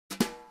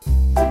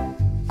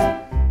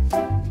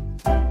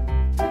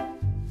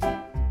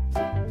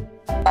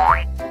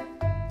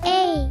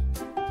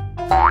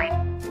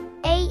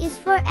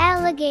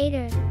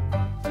alligator.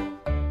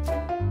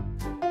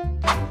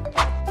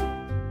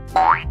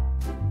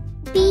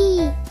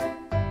 B.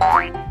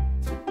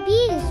 B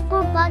is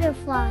for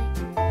butterfly.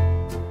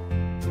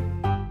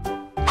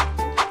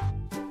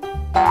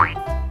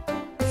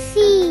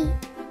 C.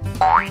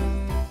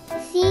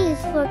 C is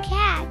for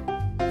cat.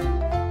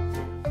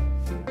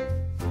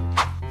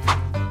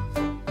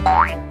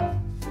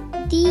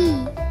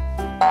 D.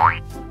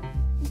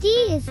 D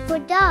is for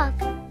dog.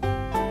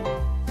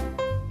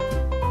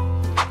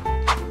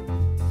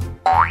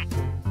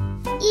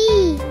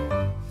 E.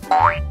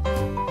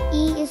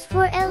 E is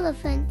for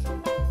elephant.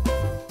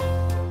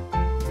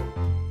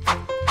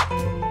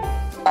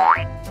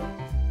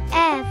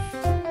 F.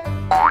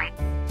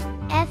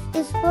 F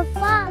is for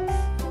fox.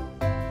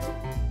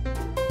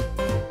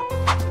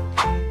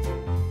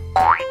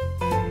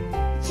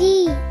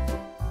 G.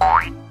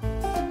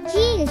 G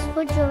is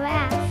for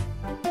giraffe.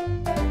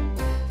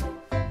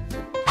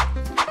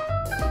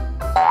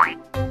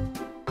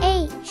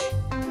 H.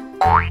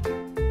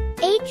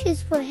 H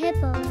is for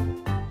hippo.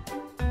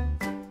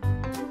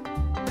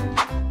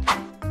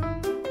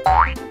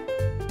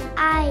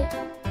 I.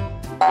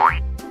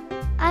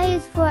 I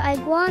is for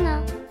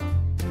iguana.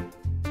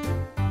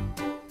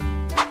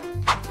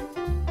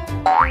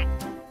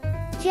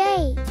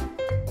 J.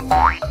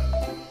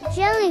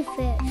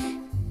 Jellyfish.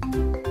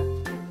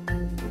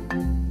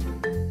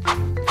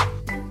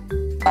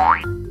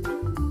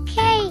 K.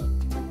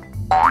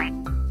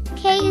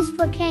 K is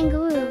for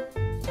kangaroo.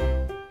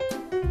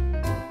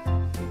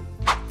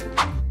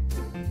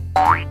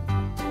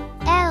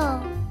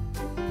 L.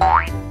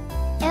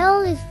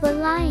 L is for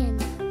lion.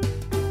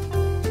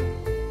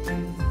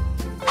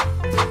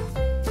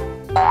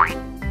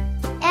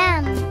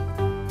 M.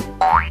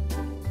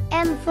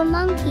 M for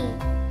monkey.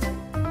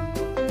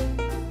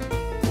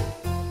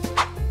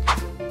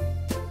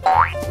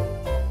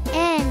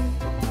 N.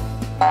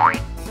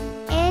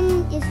 N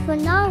is for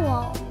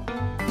narwhal.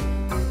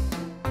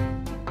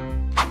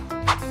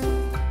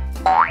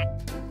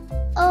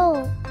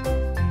 O.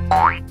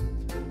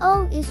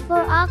 O is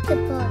for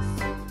octopus.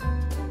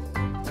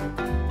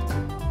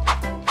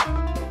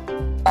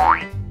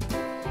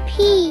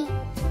 P.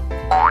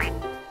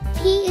 P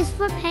is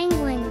for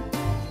penguin.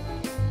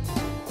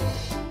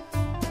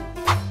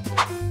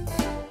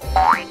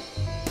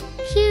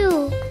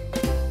 Q.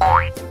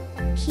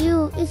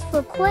 Q is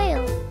for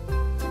quail.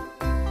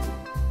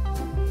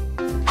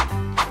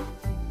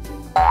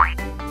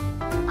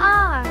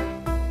 R.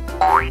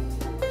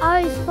 R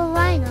is for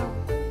rhino.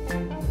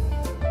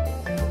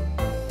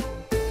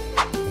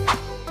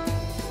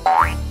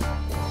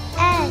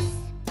 S.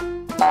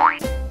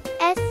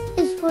 S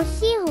is for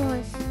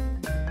seahorse.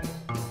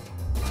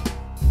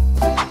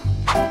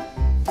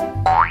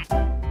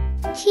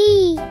 T.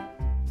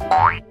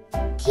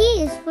 T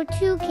is for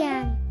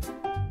toucan.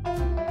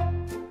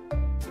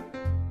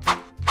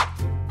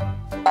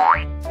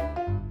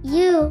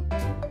 U.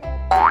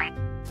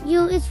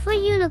 U is for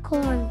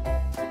unicorn.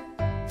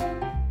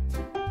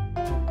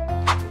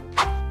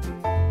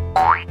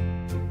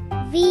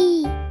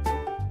 V.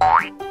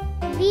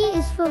 V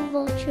is for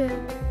vulture.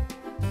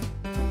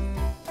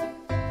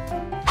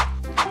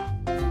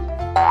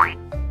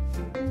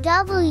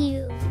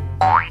 W.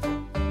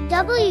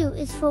 W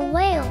is for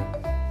whale.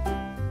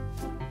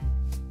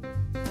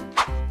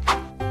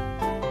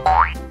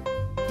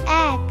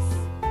 X.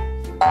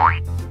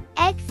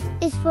 X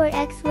is for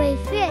X-ray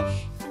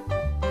fish.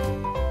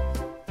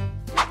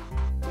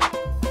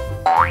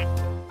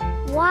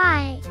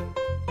 Y.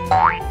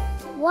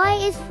 Y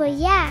is for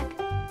yak.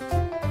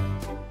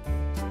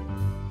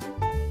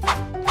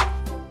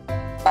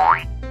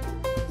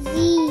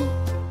 Z.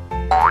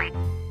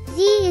 Z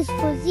is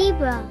for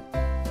zebra.